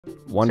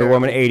Wonder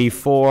Woman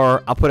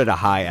 84. I'll put it a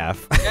high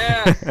F.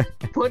 Yes,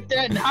 put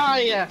that in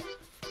high F.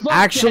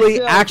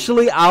 Actually,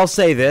 I'll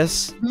say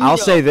this. I'll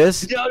say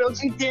this. No, don't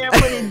you dare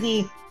put it in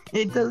D.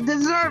 It doesn't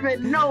deserve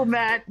it. No,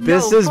 Matt.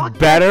 This no, is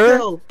better.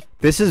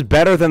 This is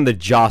better than the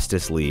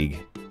JOSStice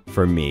League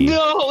for me.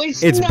 No,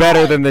 it's not.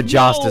 better than the No,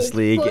 JOSStice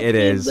League. It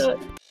is.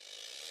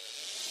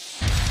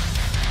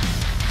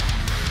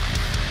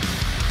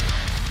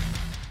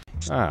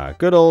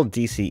 Good old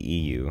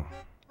DCEU,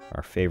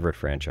 our favorite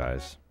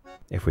franchise,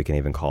 if we can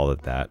even call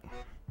it that.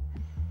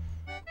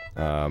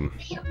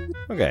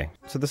 Okay,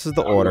 so this is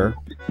the order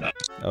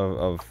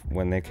of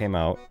when they came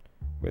out.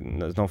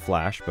 There's no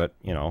Flash, but,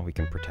 you know, we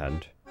can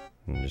pretend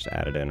and just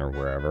add it in or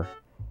wherever.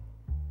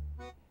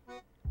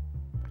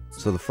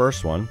 So the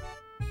first one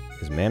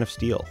is Man of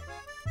Steel.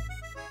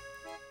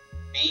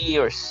 B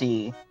or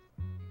C?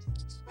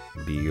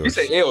 B or You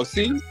say A or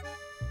C?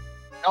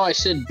 No, I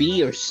said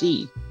B or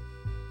C.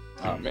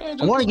 Oh man,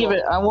 I want to give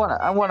it. I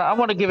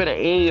want to give it an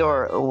A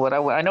or what?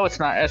 I know it's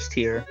not S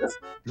tier as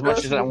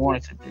much as I want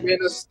it to be. Man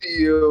of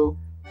Steel,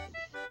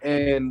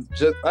 and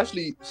just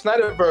actually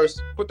Snyderverse.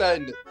 Put that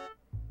in.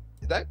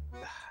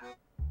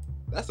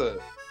 That's a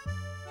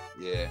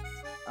yeah.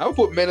 I would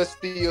put Man of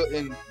Steel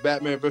and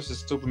Batman versus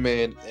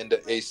Superman in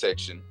the A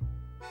section.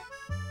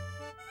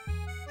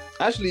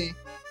 Actually,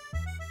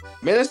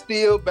 Man of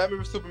Steel, Batman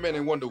vs Superman,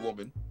 and Wonder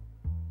Woman.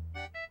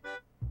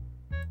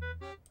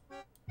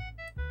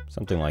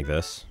 something like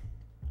this.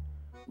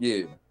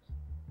 Yeah.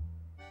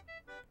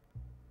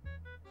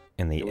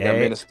 In the We got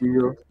Man of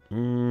Steel.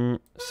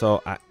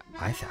 So I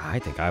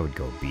think I would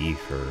go B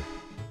for.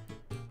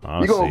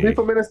 Honestly, You going B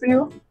for Man of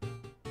Steel?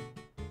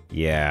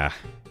 Yeah.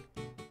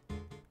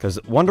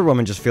 Because Wonder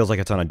Woman just feels like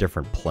it's on a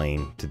different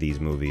plane to these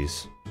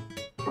movies.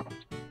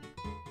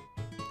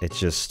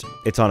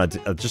 It's on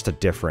just a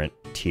different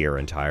tier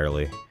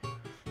entirely.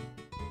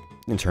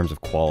 In terms of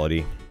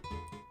quality.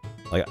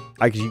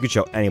 Like, you could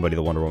show anybody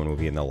the Wonder Woman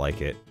movie and they'll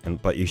like it.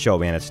 But you show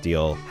Man of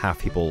Steel, half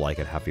people like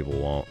it, half people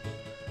won't.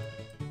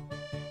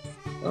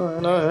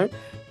 Alright.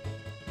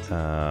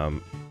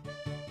 And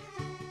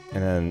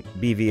then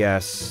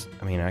BVS,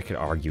 I mean, I could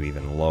argue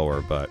even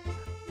lower, but...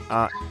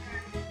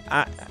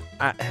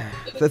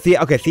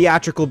 okay,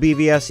 theatrical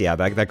BVS, yeah,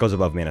 that goes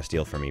above Man of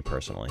Steel for me,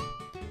 personally.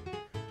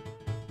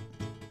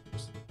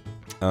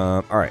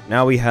 Alright,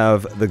 now we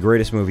have the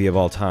greatest movie of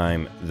all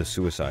time, The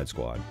Suicide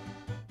Squad.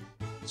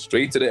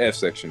 Straight to the F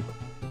section.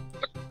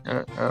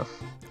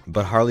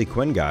 But Harley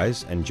Quinn,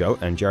 guys, and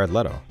Jared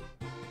Leto.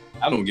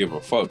 I don't give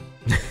a fuck.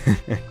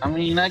 I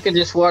mean, I could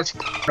just watch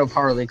of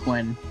Harley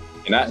Quinn.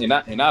 And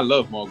I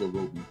love Margot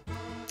Robbie.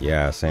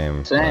 Yeah,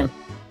 same. Same.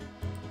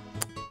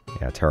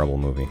 Yeah, terrible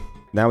movie.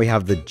 Now we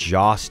have the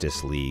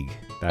JOSStice League.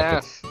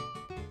 F.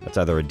 That's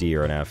either a D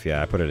or an F.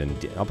 Yeah, I put it in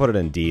D. I'll put it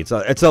in D. It's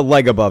a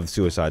leg above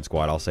Suicide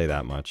Squad. I'll say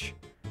that much.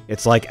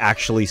 It's like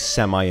actually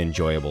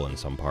semi-enjoyable in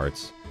some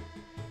parts.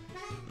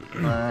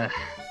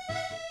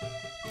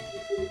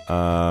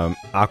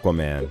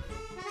 Aquaman.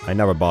 I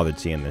never bothered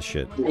seeing this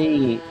shit.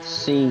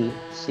 C. You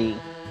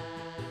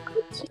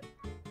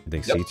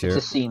think C tier? It's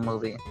a C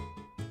movie.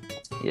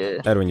 Yeah.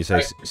 Edwin, you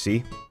say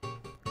C?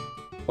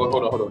 Hold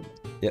on.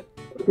 Yep.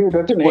 Dude,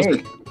 that's an A.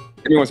 Give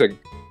me 1 second.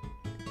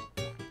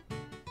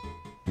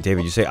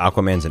 David, you say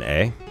Aquaman's an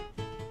A?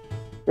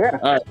 Yeah.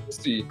 Alright, let's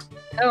see.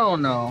 Hell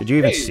no. Did you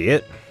even see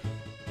it?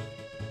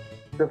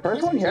 The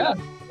first one, yeah.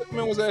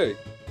 Aquaman was A.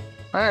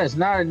 That is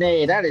not an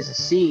A. That is a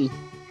C.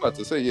 I'm about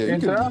to say, yeah.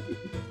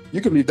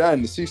 You can leave that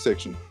in the C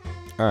section.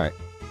 All right.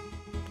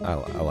 I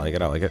like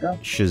it. Yeah.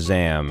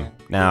 Shazam.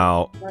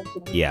 Now,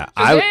 yeah,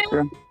 I'll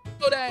throw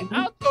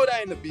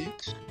that in the B.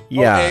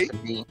 Yeah.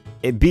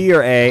 B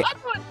or A.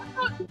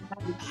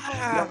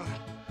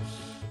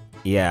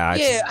 Yeah.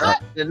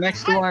 The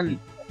next one.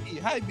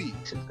 High B.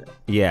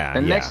 Yeah.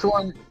 The next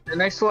one. The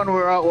next one.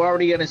 We're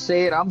already gonna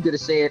say it. I'm gonna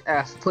say it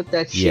F. Put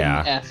that shit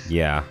in F.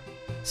 Yeah.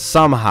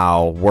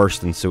 Somehow worse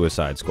than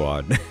Suicide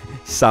Squad.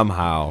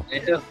 Somehow.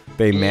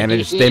 They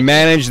managed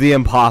the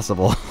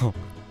impossible.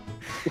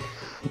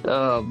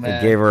 Oh man.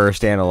 They gave her a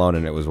standalone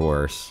and it was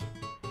worse.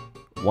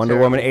 Wonder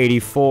Woman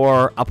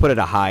 84, I'll put it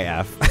a high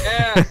F.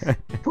 Yes,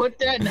 put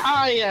that in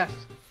high F.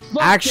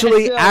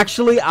 Actually,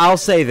 I'll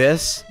say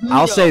this.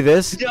 No,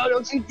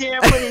 don't you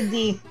dare put it in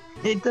D.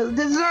 It doesn't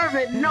deserve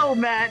it. No,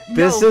 Matt.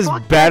 This is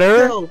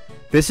better.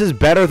 This is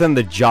better than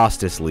the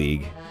JOSStice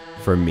League.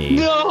 For me,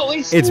 no,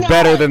 it's not.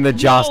 Better than the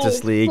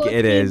JOSStice League.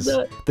 It is.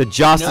 The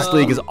JOSStice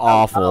League is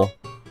awful.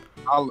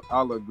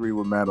 I'll agree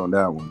with Matt on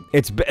that one.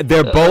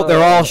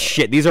 They're all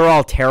shit. These are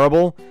all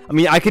terrible. I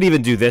mean, I could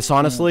even do this,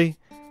 honestly.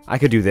 I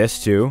could do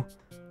this too.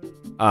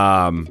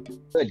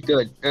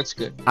 Good. That's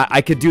good.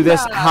 I could do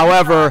this.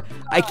 However,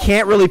 I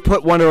can't really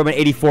put Wonder Woman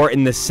 84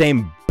 in the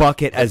same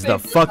bucket as the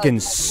fucking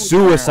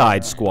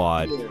Suicide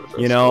Squad.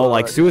 You know,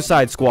 like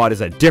Suicide Squad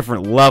is a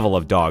different level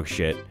of dog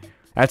shit.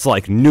 That's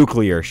like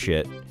nuclear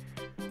shit.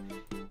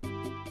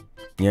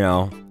 You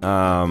know,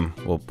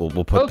 we'll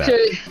put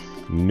that.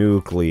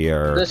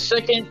 Nuclear. The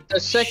second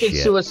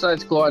shit. Suicide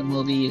Squad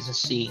movie is a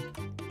C.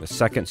 The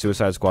second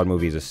Suicide Squad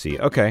movie is a C.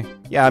 Okay.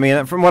 Yeah, I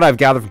mean, from what I've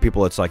gathered from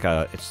people, it's like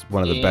it's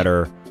one of the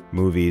better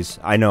movies.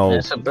 I know.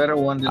 It's a better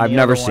one than I've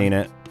never seen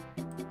it.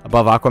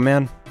 Above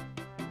Aquaman?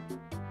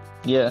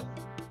 Yeah.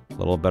 A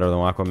little better than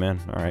Aquaman.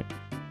 All right.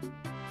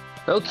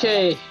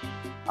 Okay.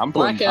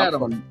 Black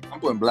Adam. I'm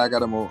putting Black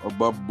Adam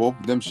above both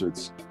of them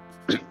shits.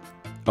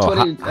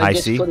 Oh, high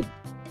C?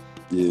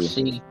 Yeah.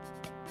 C.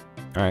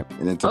 All right.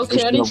 And then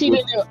okay, I didn't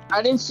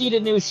see the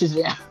new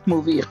Shazam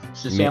movie.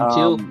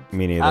 Shazam 2.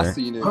 Me neither. I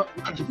seen it.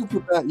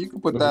 You can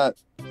put that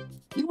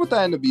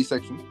in the B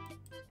section.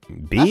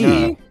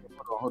 B?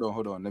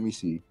 Hold on. Let me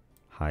see.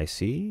 High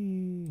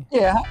C?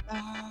 Yeah.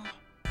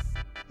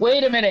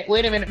 Wait a minute,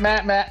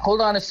 Matt, hold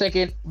on a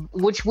second.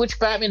 Which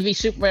Batman v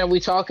Superman are we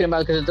talking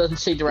about? Because it doesn't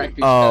say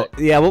director's cut. Oh,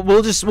 yeah,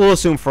 we'll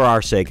assume for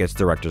our sake it's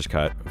director's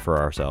cut for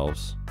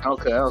ourselves.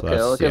 Okay.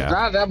 So If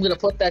not, I'm gonna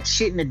put that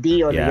shit in the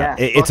D or the F.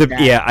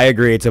 Yeah, I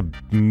agree. It's a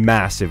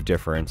massive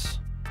difference.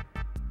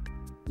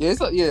 Yeah,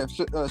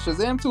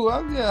 Shazam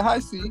 2. Yeah, high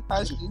C.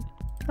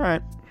 All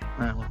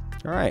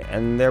right,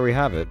 and there we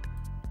have it.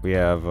 We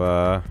have.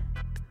 I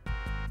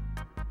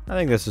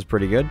think this is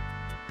pretty good.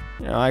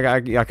 You know,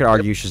 I could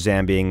argue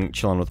Shazam being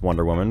chilling with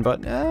Wonder Woman,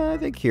 but I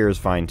think here is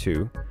fine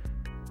too.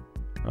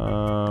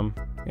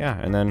 Yeah,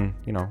 and then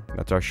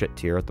that's our shit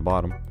tier at the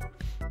bottom.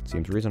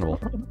 Seems reasonable.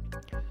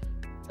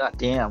 God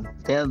damn,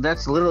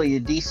 that's literally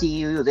the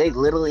DCEU. They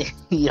literally,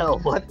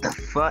 what the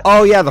fuck?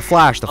 Oh yeah, the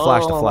Flash. The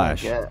Flash. The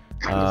Flash. You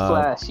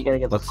gotta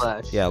get the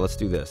Flash. Yeah, let's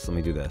do this. Let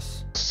me do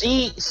this.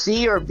 C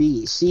or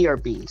B.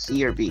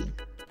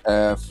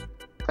 F.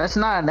 That's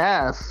not an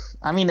F.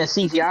 I mean, the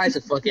CGI is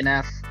a fucking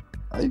F.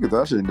 You can put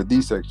that shit in the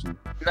D section.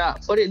 Nah,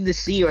 put it in the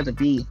C or the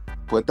B.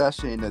 Put that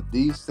shit in the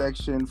D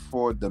section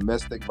for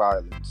domestic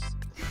violence.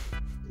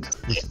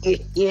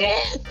 Yeah.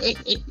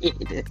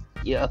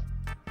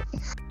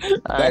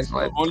 That's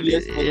my only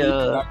explanation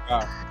I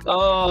got.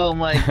 Oh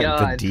my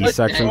god. The D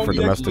section for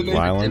domestic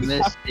violence.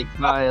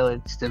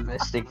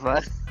 Domestic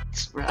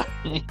violence, bro.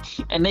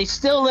 And they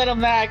still let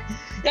him act.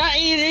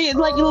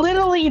 Like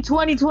literally in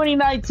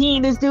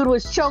 2019, this dude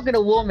was choking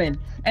a woman,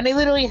 and they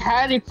literally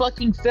had it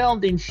fucking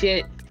filmed and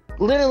shit.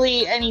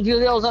 Literally, and he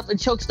goes up and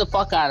chokes the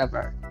fuck out of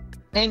her,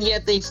 and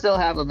yet they still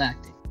have him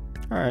acting.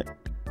 All right.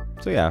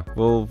 So yeah,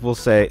 we'll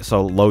say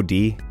so. Low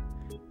D.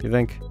 You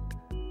think?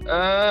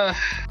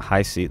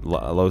 High C,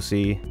 low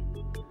C.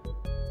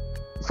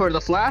 For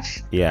the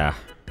Flash? Yeah.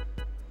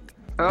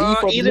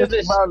 Either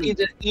the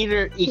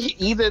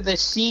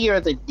C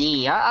or the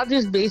D. I'll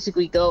just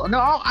basically go. No,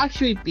 I'll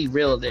actually be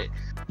real with it.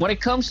 When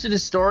it comes to the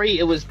story,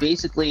 it was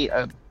basically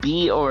a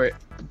B or.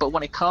 But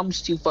when it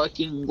comes to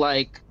fucking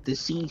like the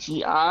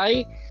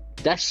CGI,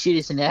 that shit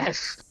is an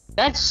F.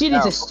 That shit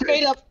is a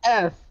straight up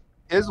F.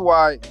 Here's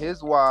why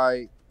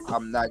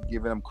I'm not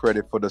giving them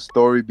credit for the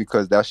story,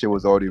 because that shit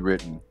was already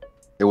written.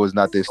 It was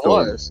not their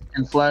story. It was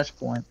in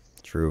Flashpoint.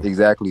 True.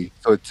 Exactly.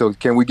 So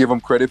can we give them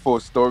credit for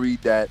a story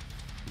that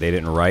they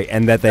didn't write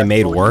and that they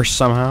made worse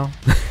somehow?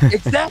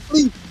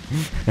 Exactly.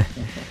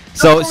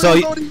 So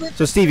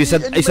Steve, you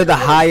said the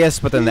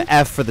highest, but then the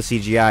F for the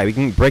CGI. We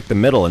can break the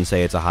middle and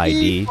say it's a high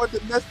D. For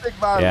domestic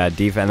violence. Yeah,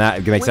 D, and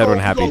that makes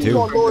everyone happy too.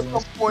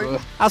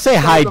 I'll say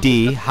high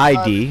D.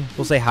 High D.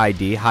 We'll say high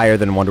D, higher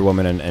than Wonder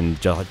Woman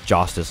and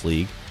JOSStice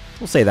League.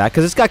 We'll say that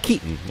because it's got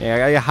Keaton.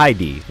 Yeah, high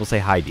D. We'll say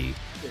high D.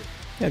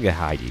 Yeah, get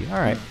high D. All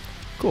right.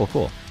 Cool.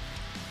 All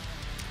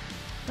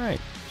right.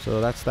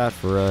 So that's that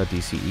for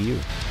DCEU.